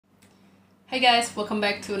Hi guys, welcome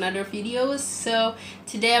back to another video. So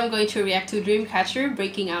today I'm going to react to Dreamcatcher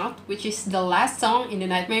Breaking Out, which is the last song in the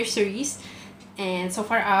Nightmare series. And so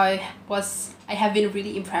far I have been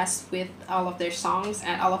really impressed with all of their songs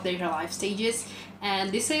and all of their live stages.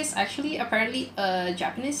 And this is actually apparently a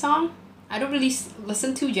Japanese song. I don't really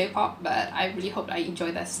listen to J-pop, but I really hope I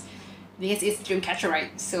enjoy this because it's Dreamcatcher,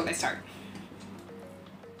 right? So let's start.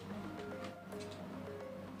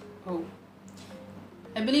 Oh.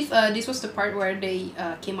 I believe this was the part where they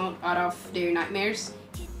came out of their nightmares.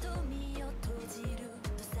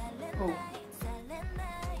 Oh.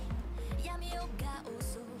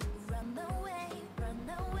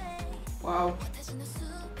 Wow.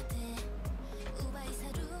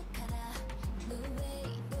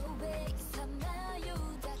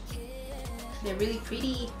 They're really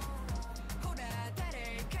pretty.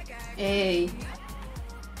 Hey.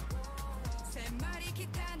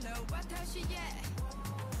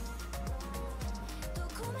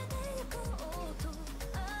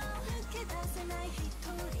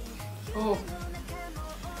 Oh,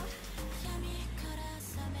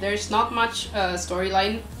 there's not much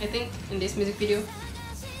storyline, I think, in this music video.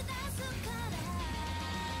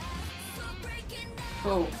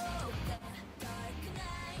 Oh.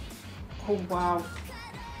 Oh wow.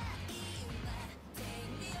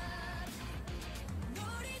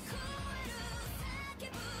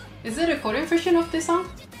 Is it a Korean version of this song?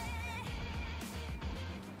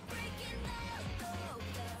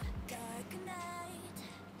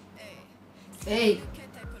 Hey.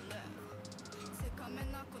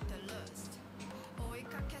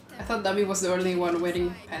 I thought Dami was the only one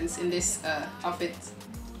wearing pants in this outfit.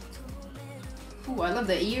 Ooh, I love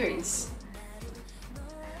the earrings.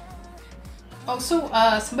 Also,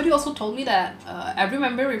 somebody also told me that every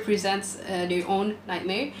member represents their own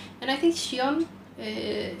nightmare, and I think Xion,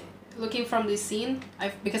 looking from this scene,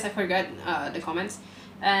 because I forgot the comments,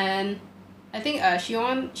 and I think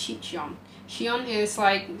Xion is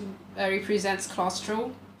like represents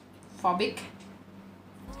claustrophobia.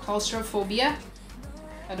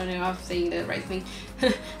 I don't know if I'm saying the right thing.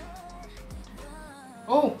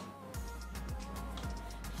 Oh,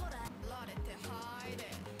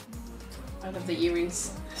 I love the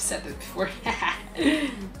earrings. I've said it before.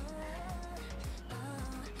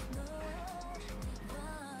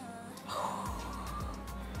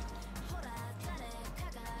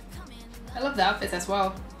 I love the outfits as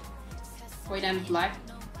well. White and black.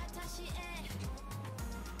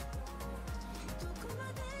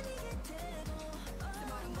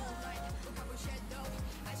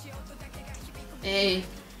 Hey.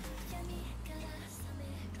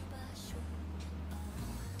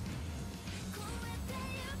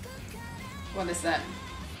 What is that?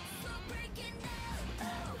 Oh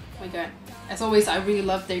my god. As always, I really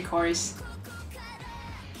love their chorus.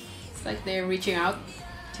 It's like they're reaching out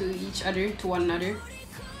to each other, to one another.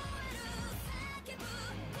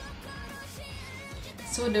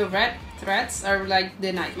 So the red threads are like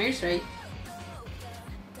the nightmares, right?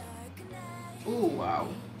 Oh wow.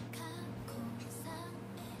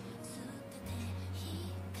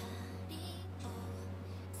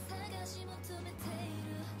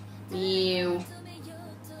 Ew.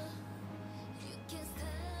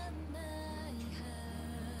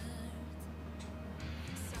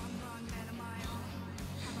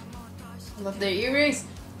 I love their earrings.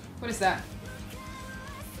 What is that?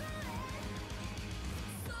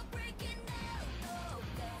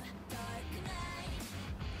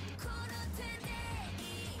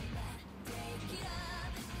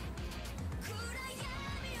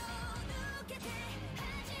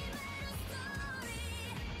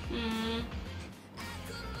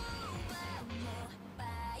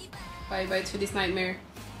 Bye bye to this nightmare.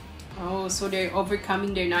 Oh, so they're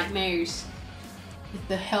overcoming their nightmares with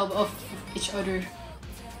the help of each other.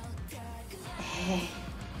 Hey.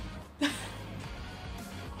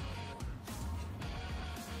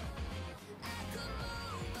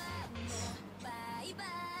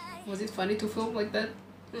 Was it funny to film like that?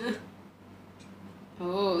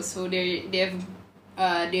 Oh, so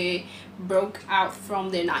they broke out from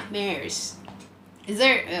their nightmares. Is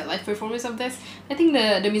there a live performance of this? I think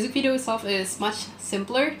the music video itself is much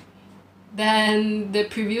simpler than the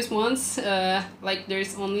previous ones. Like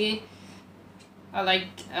there's only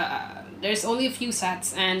there's only a few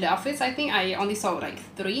sets, and the outfits, I think I only saw like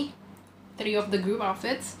three of the group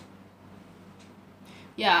outfits.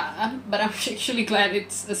 Yeah, but I'm actually glad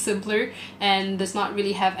it's simpler and does not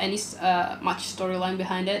really have any much storyline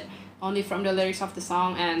behind it, only from the lyrics of the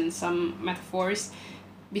song and some metaphors,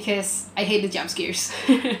 because I hate the jump scares.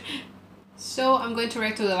 So I'm going to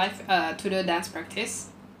react to the dance practice.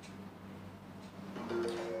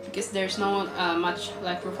 because there's no much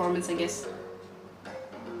live performance, I guess.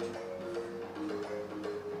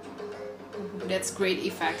 That's great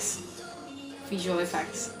effects, visual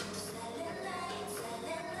effects.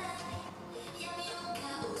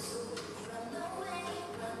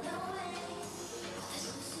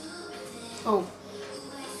 Oh.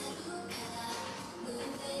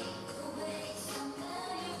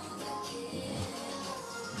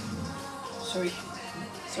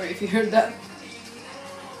 Sorry if you heard that.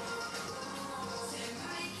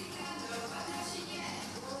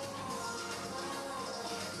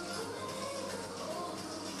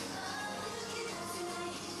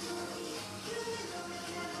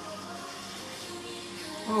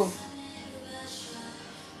 Oh.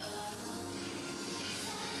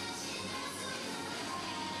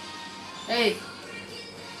 Hey.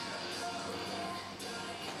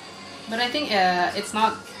 But I think it's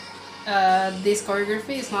not, this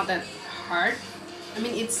choreography is not that hard. I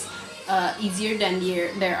mean, it's easier than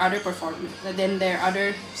their other performance, than their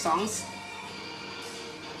other songs.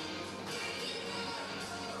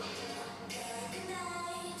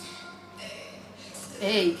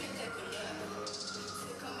 Hey.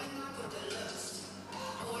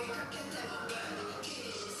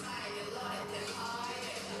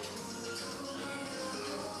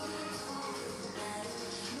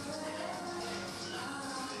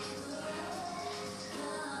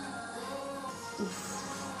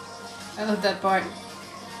 I love that part.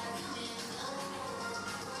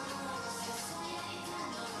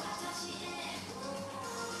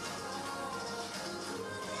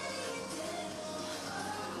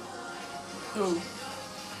 Oh.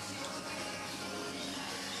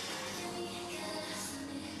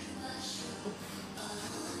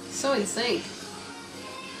 So insane.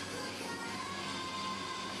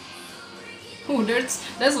 Oh, there's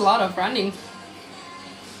a lot of running.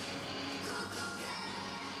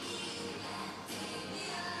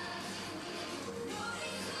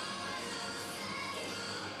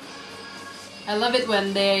 I love it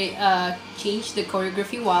when they change the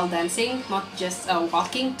choreography while dancing, not just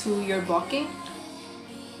walking to your blocking.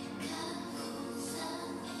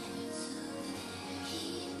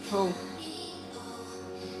 Oh.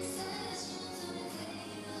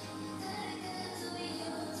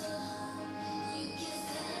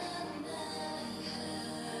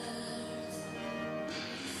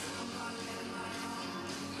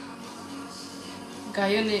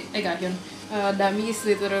 Dami is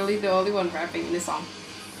literally the only one rapping in the song.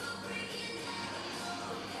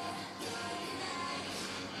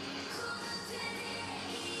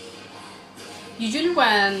 Usually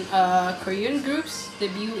when Korean groups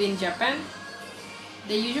debut in Japan,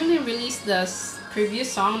 they usually release the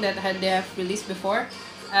previous song that they have released before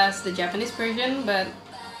as the Japanese version, but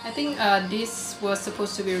I think this was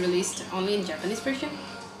supposed to be released only in Japanese version.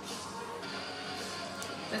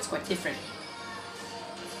 That's quite different.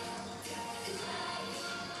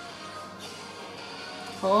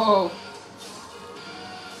 Oh.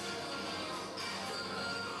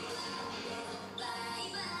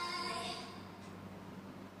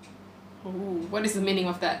 Ooh, what is the meaning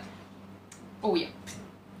of that? Oh, yeah.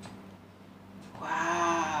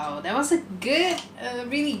 Wow, that was a good,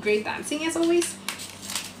 really great dancing as always.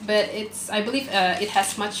 But I believe it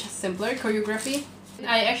has much simpler choreography.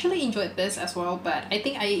 I actually enjoyed this as well, but I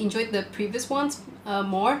think I enjoyed the previous ones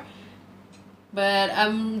more. But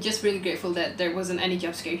I'm just really grateful that there wasn't any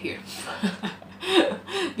jump scare here.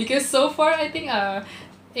 Because so far I think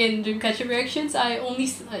in Dreamcatcher reactions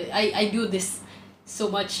I do this so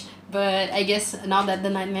much, but I guess now that the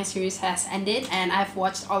Nightmare series has ended and I've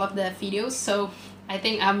watched all of the videos, so I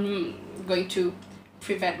think I'm going to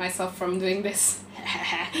prevent myself from doing this.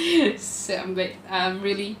 So I'm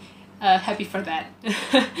really happy for that.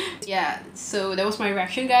 Yeah, so that was my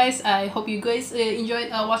reaction, guys. I hope you guys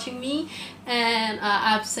enjoyed watching me, and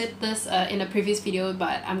I've said this in a previous video,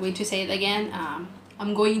 but I'm going to say it again.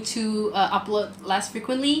 I'm going to upload less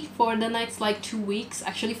frequently for the next like 2 weeks,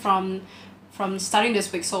 actually from starting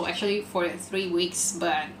this week, so actually for 3 weeks,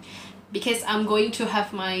 but because I'm going to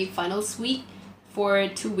have my finals week for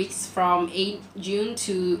 2 weeks from 8 June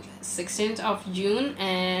to 16th of June,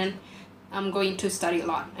 and I'm going to study a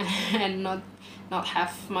lot and not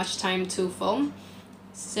have much time to film.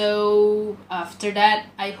 So after that,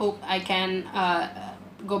 I hope I can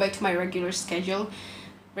go back to my regular schedule,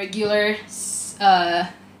 regular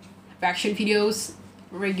reaction videos,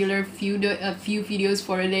 regular few videos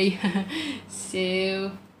for a day.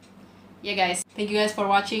 So yeah, guys, thank you guys for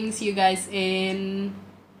watching. See you guys in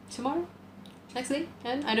tomorrow, next day,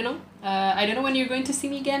 and I don't know when you're going to see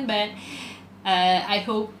me again, but I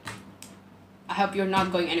hope you're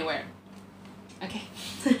not going anywhere. Okay.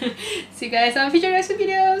 See you guys on future reaction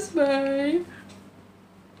videos. Bye.